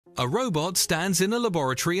A robot stands in a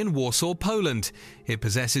laboratory in Warsaw, Poland. It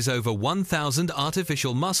possesses over 1,000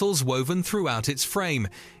 artificial muscles woven throughout its frame.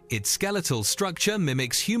 Its skeletal structure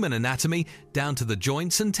mimics human anatomy down to the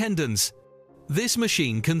joints and tendons. This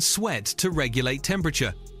machine can sweat to regulate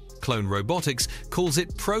temperature. Clone Robotics calls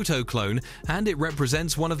it Protoclone, and it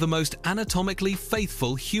represents one of the most anatomically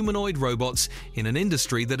faithful humanoid robots in an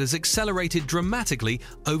industry that has accelerated dramatically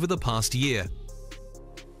over the past year.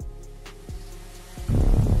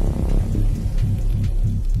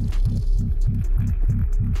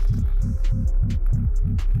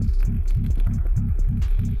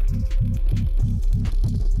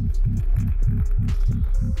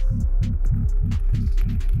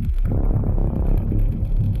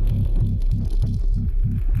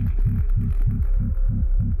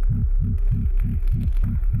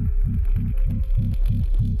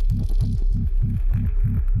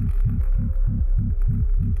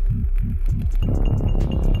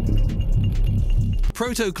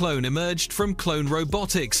 Protoclone emerged from Clone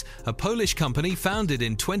Robotics, a Polish company founded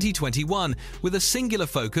in 2021 with a singular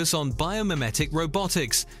focus on biomimetic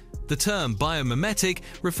robotics. The term biomimetic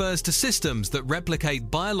refers to systems that replicate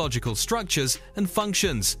biological structures and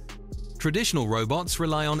functions. Traditional robots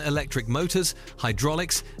rely on electric motors,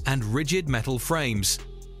 hydraulics, and rigid metal frames.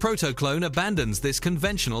 Protoclone abandons this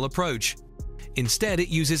conventional approach. Instead, it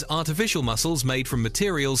uses artificial muscles made from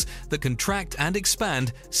materials that contract and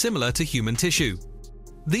expand similar to human tissue.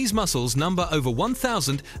 These muscles number over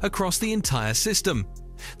 1,000 across the entire system.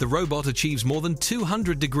 The robot achieves more than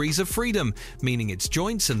 200 degrees of freedom, meaning its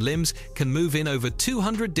joints and limbs can move in over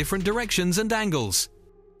 200 different directions and angles.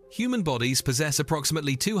 Human bodies possess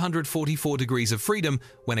approximately 244 degrees of freedom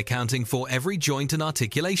when accounting for every joint and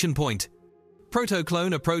articulation point.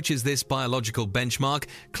 Protoclone approaches this biological benchmark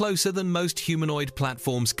closer than most humanoid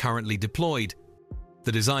platforms currently deployed.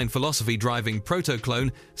 The design philosophy driving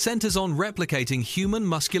Protoclone centers on replicating human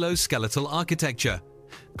musculoskeletal architecture.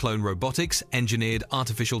 Clone Robotics engineered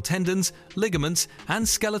artificial tendons, ligaments, and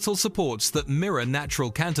skeletal supports that mirror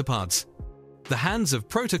natural counterparts. The hands of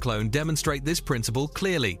Protoclone demonstrate this principle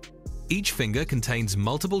clearly. Each finger contains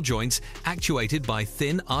multiple joints actuated by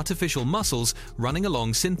thin artificial muscles running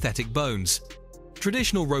along synthetic bones.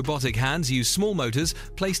 Traditional robotic hands use small motors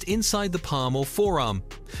placed inside the palm or forearm.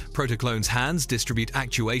 Protoclone's hands distribute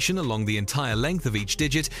actuation along the entire length of each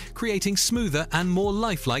digit, creating smoother and more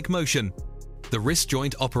lifelike motion. The wrist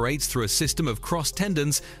joint operates through a system of crossed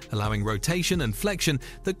tendons, allowing rotation and flexion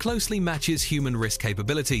that closely matches human wrist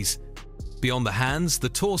capabilities. Beyond the hands, the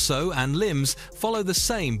torso and limbs follow the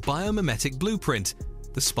same biomimetic blueprint.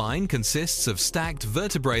 The spine consists of stacked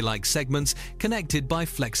vertebrae-like segments connected by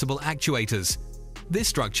flexible actuators. This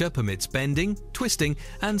structure permits bending, twisting,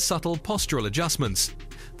 and subtle postural adjustments.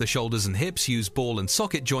 The shoulders and hips use ball and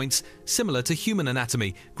socket joints similar to human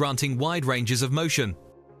anatomy, granting wide ranges of motion.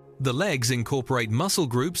 The legs incorporate muscle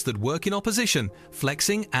groups that work in opposition,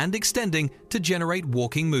 flexing and extending to generate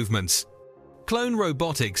walking movements. Clone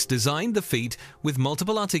Robotics designed the feet with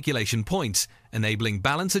multiple articulation points, enabling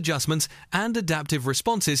balance adjustments and adaptive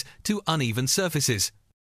responses to uneven surfaces.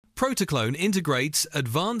 Protoclone integrates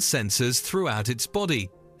advanced sensors throughout its body.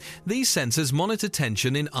 These sensors monitor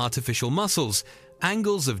tension in artificial muscles,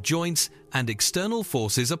 angles of joints, and external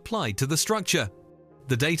forces applied to the structure.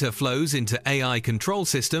 The data flows into AI control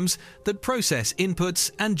systems that process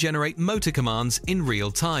inputs and generate motor commands in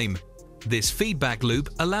real time. This feedback loop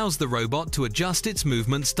allows the robot to adjust its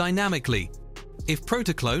movements dynamically. If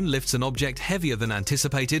Protoclone lifts an object heavier than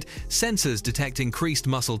anticipated, sensors detect increased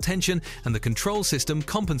muscle tension and the control system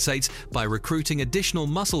compensates by recruiting additional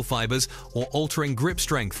muscle fibers or altering grip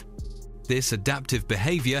strength. This adaptive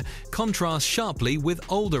behavior contrasts sharply with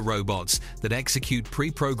older robots that execute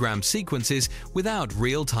pre-programmed sequences without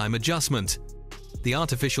real-time adjustment. The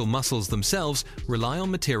artificial muscles themselves rely on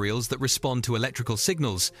materials that respond to electrical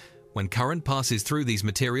signals. When current passes through these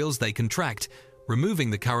materials, they contract.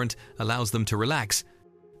 Removing the current allows them to relax.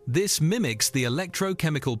 This mimics the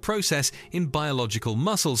electrochemical process in biological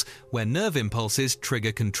muscles, where nerve impulses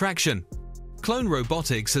trigger contraction. Clone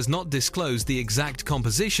Robotics has not disclosed the exact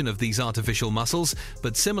composition of these artificial muscles,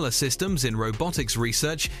 but similar systems in robotics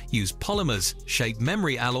research use polymers, shape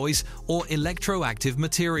memory alloys, or electroactive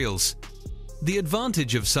materials. The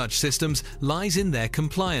advantage of such systems lies in their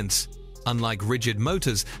compliance. Unlike rigid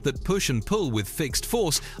motors that push and pull with fixed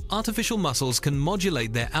force, artificial muscles can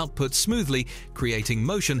modulate their output smoothly, creating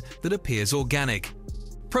motion that appears organic.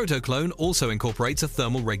 Protoclone also incorporates a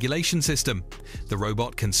thermal regulation system. The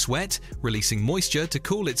robot can sweat, releasing moisture to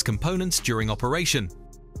cool its components during operation.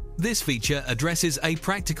 This feature addresses a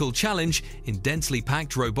practical challenge in densely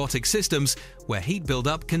packed robotic systems where heat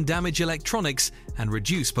buildup can damage electronics and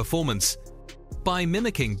reduce performance. By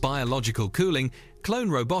mimicking biological cooling,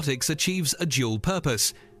 Clone Robotics achieves a dual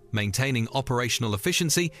purpose, maintaining operational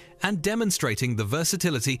efficiency and demonstrating the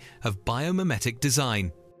versatility of biomimetic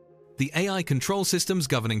design. The AI control systems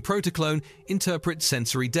governing Protoclone interpret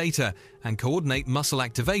sensory data and coordinate muscle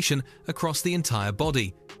activation across the entire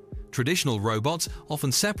body. Traditional robots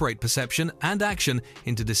often separate perception and action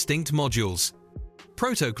into distinct modules.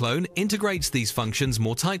 Protoclone integrates these functions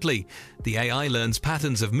more tightly. The AI learns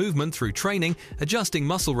patterns of movement through training, adjusting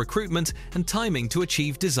muscle recruitment and timing to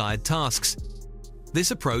achieve desired tasks.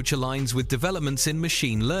 This approach aligns with developments in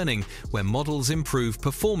machine learning, where models improve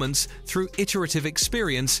performance through iterative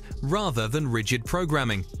experience rather than rigid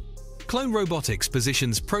programming. Clone Robotics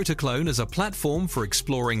positions Protoclone as a platform for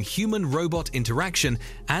exploring human-robot interaction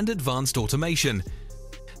and advanced automation.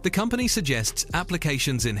 The company suggests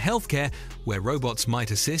applications in healthcare where robots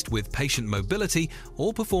might assist with patient mobility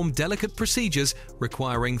or perform delicate procedures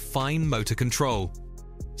requiring fine motor control.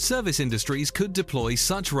 Service industries could deploy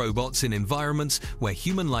such robots in environments where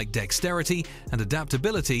human-like dexterity and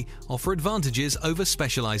adaptability offer advantages over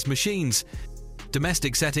specialized machines.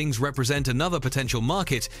 Domestic settings represent another potential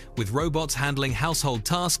market, with robots handling household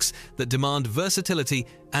tasks that demand versatility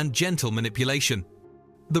and gentle manipulation.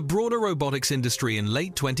 The broader robotics industry in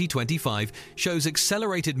late 2025 shows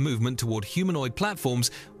accelerated movement toward humanoid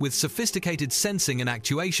platforms with sophisticated sensing and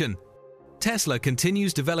actuation. Tesla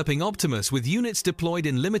continues developing Optimus with units deployed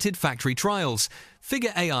in limited factory trials.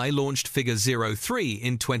 Figure AI launched Figure 03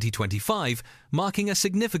 in 2025, marking a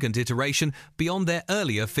significant iteration beyond their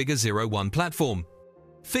earlier Figure 01 platform.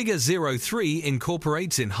 Figure 03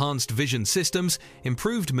 incorporates enhanced vision systems,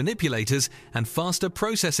 improved manipulators, and faster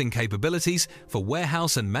processing capabilities for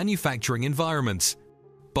warehouse and manufacturing environments.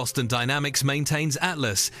 Boston Dynamics maintains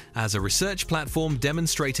Atlas as a research platform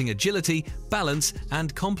demonstrating agility, balance,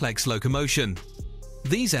 and complex locomotion.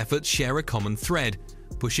 These efforts share a common thread,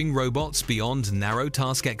 pushing robots beyond narrow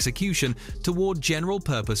task execution toward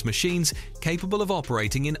general-purpose machines capable of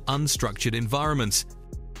operating in unstructured environments.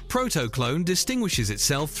 Protoclone distinguishes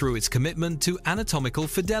itself through its commitment to anatomical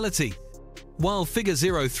fidelity. While Figure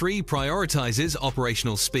 03 prioritizes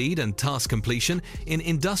operational speed and task completion in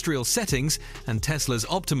industrial settings and Tesla's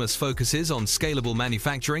Optimus focuses on scalable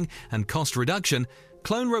manufacturing and cost reduction,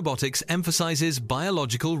 Clone Robotics emphasizes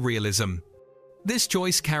biological realism. This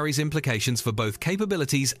choice carries implications for both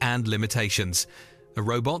capabilities and limitations. A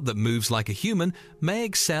robot that moves like a human may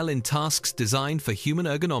excel in tasks designed for human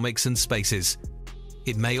ergonomics and spaces.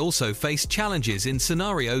 It may also face challenges in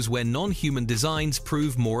scenarios where non-human designs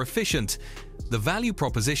prove more efficient. The value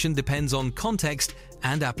proposition depends on context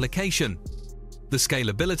and application. The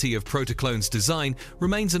scalability of Protoclone's design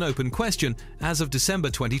remains an open question as of December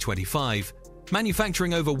 2025.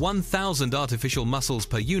 Manufacturing over 1,000 artificial muscles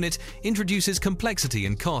per unit introduces complexity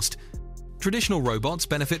and cost. Traditional robots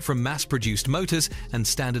benefit from mass-produced motors and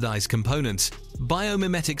standardized components.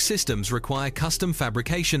 Biomimetic systems require custom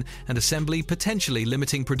fabrication and assembly, potentially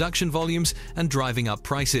limiting production volumes and driving up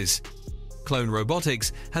prices. Clone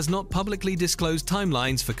Robotics has not publicly disclosed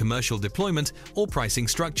timelines for commercial deployment or pricing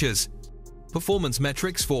structures. Performance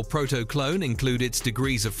metrics for Protoclone include its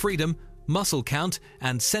degrees of freedom, muscle count,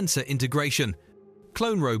 and sensor integration.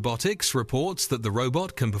 Clone Robotics reports that the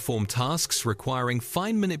robot can perform tasks requiring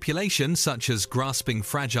fine manipulation such as grasping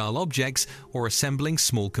fragile objects or assembling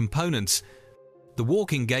small components. The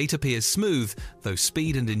walking gait appears smooth, though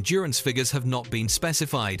speed and endurance figures have not been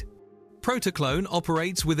specified. Protoclone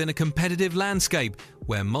operates within a competitive landscape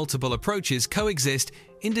where multiple approaches coexist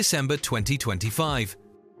in December 2025.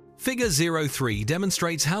 Figure 03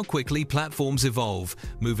 demonstrates how quickly platforms evolve,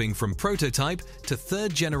 moving from prototype to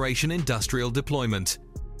third-generation industrial deployment.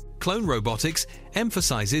 Clone Robotics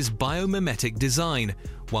emphasizes biomimetic design,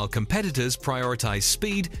 while competitors prioritize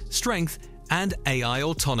speed, strength, and AI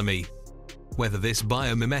autonomy. Whether this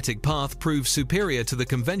biomimetic path proves superior to the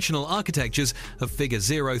conventional architectures of Figure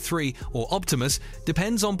 03 or Optimus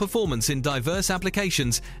depends on performance in diverse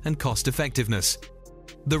applications and cost-effectiveness.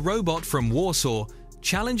 The robot from Warsaw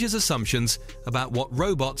challenges assumptions about what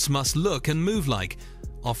robots must look and move like,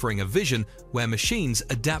 offering a vision where machines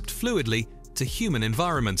adapt fluidly to human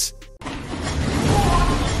environments.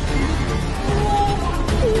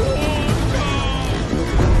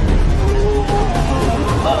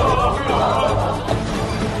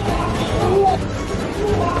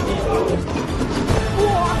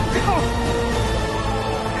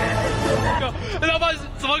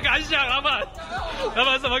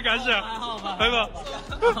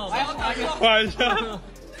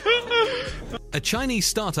 A Chinese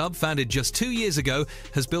startup founded just 2 years ago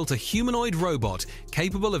has built a humanoid robot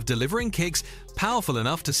capable of delivering kicks powerful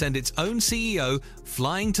enough to send its own CEO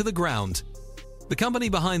flying to the ground. The company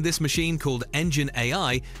behind this machine, called Engine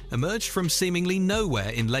AI, emerged from seemingly nowhere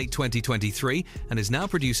in late 2023 and is now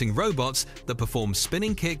producing robots that perform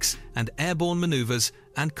spinning kicks and airborne maneuvers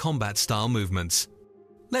and combat-style movements.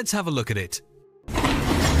 Let's have a look at it.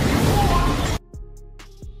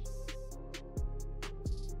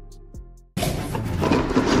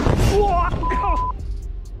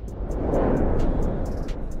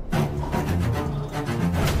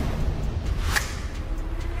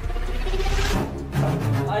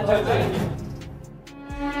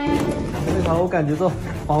 为啥我感觉这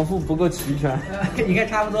防护不够齐全？应该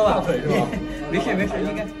差不多吧？大腿是吧？没事没事，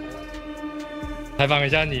应该。采访一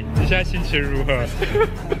下你，你现在心情如何？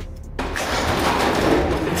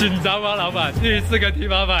紧张吗，老板？第一次跟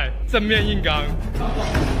T800正面硬刚。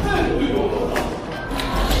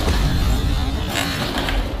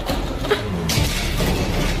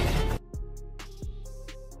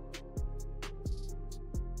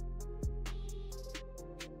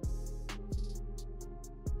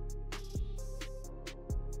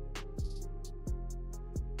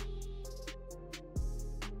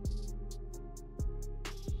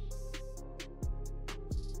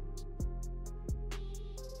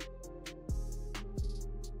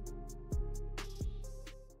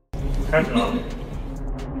 开始了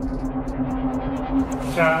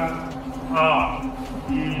，3、2、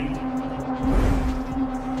1。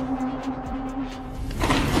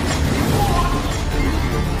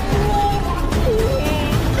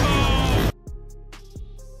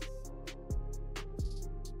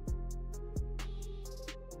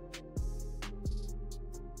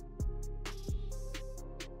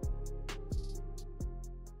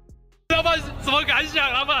 老板什么感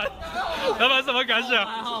想？老板什么感想？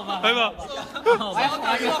还好吧？还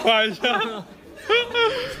好。玩一下。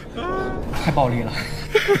太暴力了，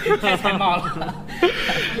太骂了。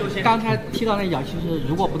刚才踢到那脚，其实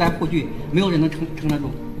如果不带护具，没有人能撑得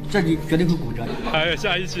住，这里绝对会骨折。还有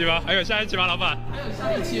下一期吗？还有下一期吗，老板？还有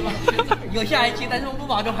下一期吗？有下一期，但是我不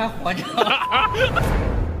保证还活着。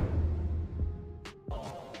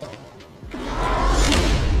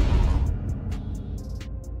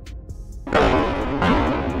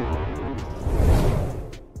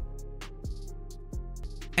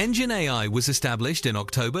Engine AI was established in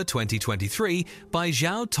October 2023 by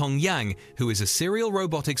Zhao Tongyang, who is a serial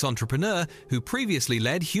robotics entrepreneur who previously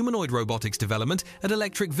led humanoid robotics development at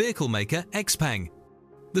electric vehicle maker XPeng.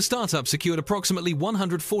 The startup secured approximately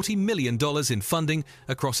 $140 million in funding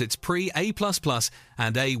across its pre-A++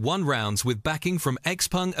 and A1 rounds with backing from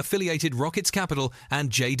XPeng-affiliated Rockets Capital and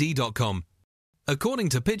JD.com. According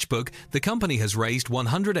to PitchBook, the company has raised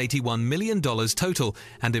 $181 million total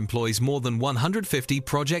and employs more than 150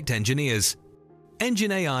 project engineers.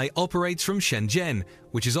 Engine AI operates from Shenzhen,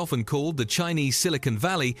 which is often called the Chinese Silicon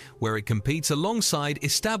Valley, where it competes alongside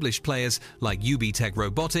established players like UBTech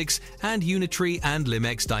Robotics and Unitree and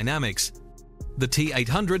Limex Dynamics. The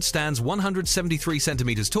T800 stands 173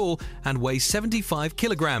 centimeters tall and weighs 75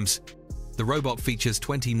 kilograms. The robot features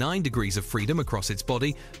 29 degrees of freedom across its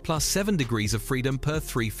body, plus 7 degrees of freedom per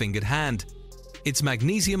 3-fingered hand. Its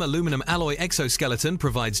magnesium-aluminum alloy exoskeleton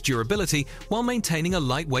provides durability while maintaining a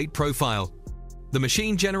lightweight profile. The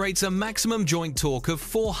machine generates a maximum joint torque of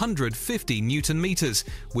 450 Newton-meters,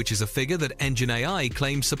 which is a figure that Engine AI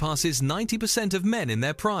claims surpasses 90% of men in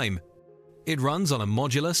their prime. It runs on a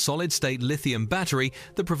modular solid-state lithium battery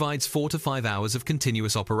that provides 4 to 5 hours of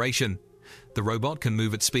continuous operation. The robot can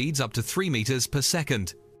move at speeds up to 3 meters per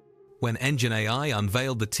second. When Engine AI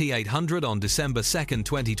unveiled the T800 on December 2,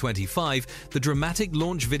 2025, the dramatic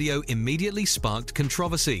launch video immediately sparked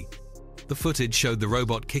controversy. The footage showed the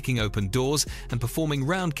robot kicking open doors and performing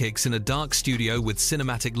round kicks in a dark studio with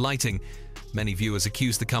cinematic lighting. Many viewers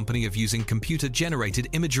accused the company of using computer-generated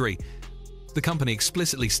imagery. The company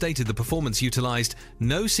explicitly stated the performance utilized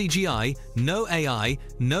no CGI, no AI,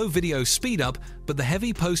 no video speed-up, but the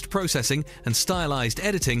heavy post-processing and stylized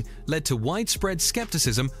editing led to widespread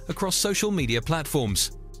skepticism across social media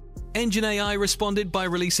platforms. Engine AI responded by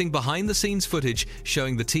releasing behind-the-scenes footage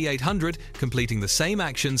showing the T800 completing the same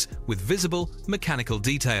actions with visible, mechanical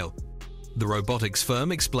detail. The robotics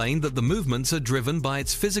firm explained that the movements are driven by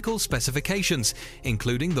its physical specifications,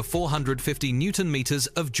 including the 450 Newton-meters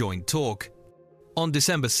of joint torque. On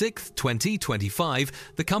December 6, 2025,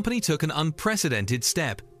 the company took an unprecedented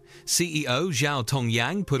step. CEO Zhao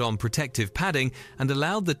Tongyang put on protective padding and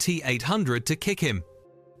allowed the T800 to kick him.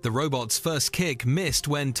 The robot's first kick missed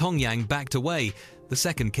when Tongyang backed away. The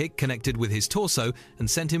second kick connected with his torso and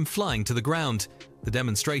sent him flying to the ground. The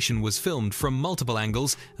demonstration was filmed from multiple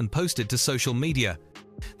angles and posted to social media.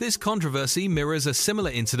 This controversy mirrors a similar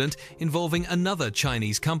incident involving another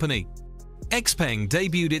Chinese company. XPeng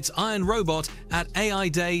debuted its Iron Robot at AI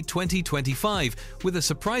Day 2025 with a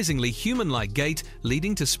surprisingly human-like gait,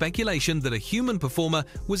 leading to speculation that a human performer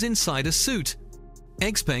was inside a suit.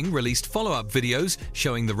 XPeng released follow-up videos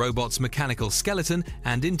showing the robot's mechanical skeleton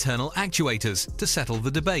and internal actuators to settle the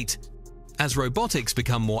debate. As robotics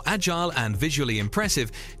become more agile and visually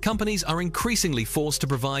impressive, companies are increasingly forced to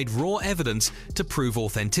provide raw evidence to prove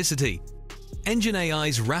authenticity. Engine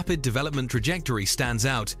AI's rapid development trajectory stands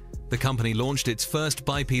out. The company launched its first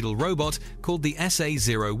bipedal robot, called the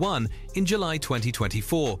SA-01, in July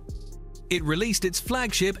 2024. It released its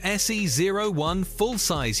flagship SE-01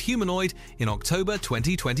 full-size humanoid in October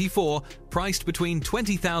 2024, priced between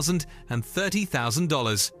 $20,000 and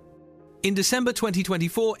 $30,000. In December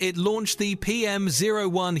 2024, it launched the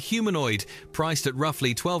PM-01 humanoid, priced at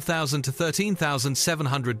roughly $12,000 to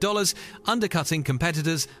 $13,700, undercutting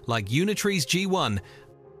competitors like Unitree's G1.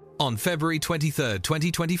 On February 23,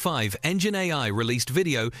 2025, Engine AI released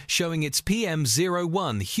video showing its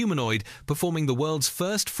PM-01 humanoid performing the world's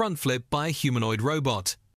first front flip by a humanoid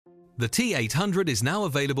robot. The T800 is now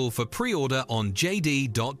available for pre-order on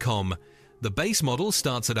JD.com. The base model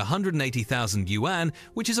starts at 180,000 yuan,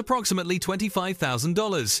 which is approximately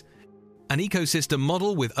 $25,000. An ecosystem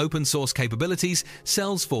model with open-source capabilities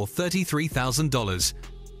sells for $33,000.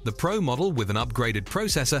 The Pro model with an upgraded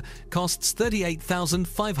processor costs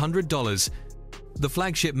 $38,500. The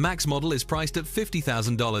flagship Max model is priced at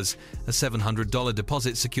 $50,000. A $700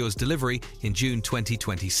 deposit secures delivery in June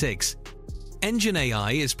 2026. Engine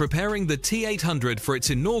AI is preparing the T800 for its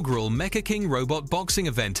inaugural Mecha King robot boxing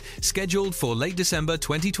event, scheduled for late December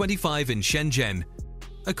 2025 in Shenzhen.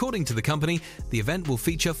 According to the company, the event will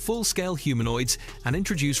feature full-scale humanoids and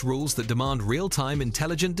introduce rules that demand real-time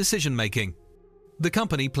intelligent decision-making. The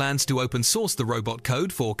company plans to open source the robot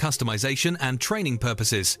code for customization and training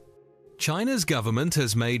purposes. China's government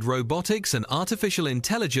has made robotics and artificial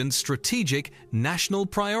intelligence strategic national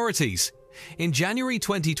priorities. In January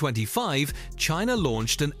 2025, China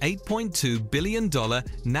launched an $8.2 billion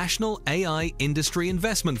National AI Industry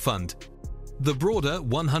Investment Fund. The broader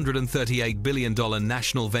 $138 billion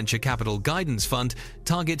National Venture Capital Guidance Fund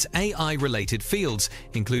targets AI-related fields,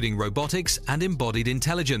 including robotics and embodied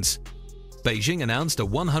intelligence. Beijing announced a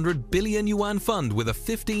 100 billion yuan fund with a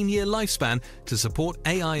 15-year lifespan to support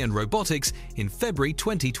AI and robotics in February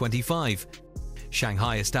 2025.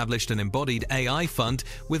 Shanghai established an embodied AI fund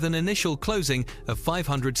with an initial closing of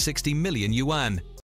 560 million yuan.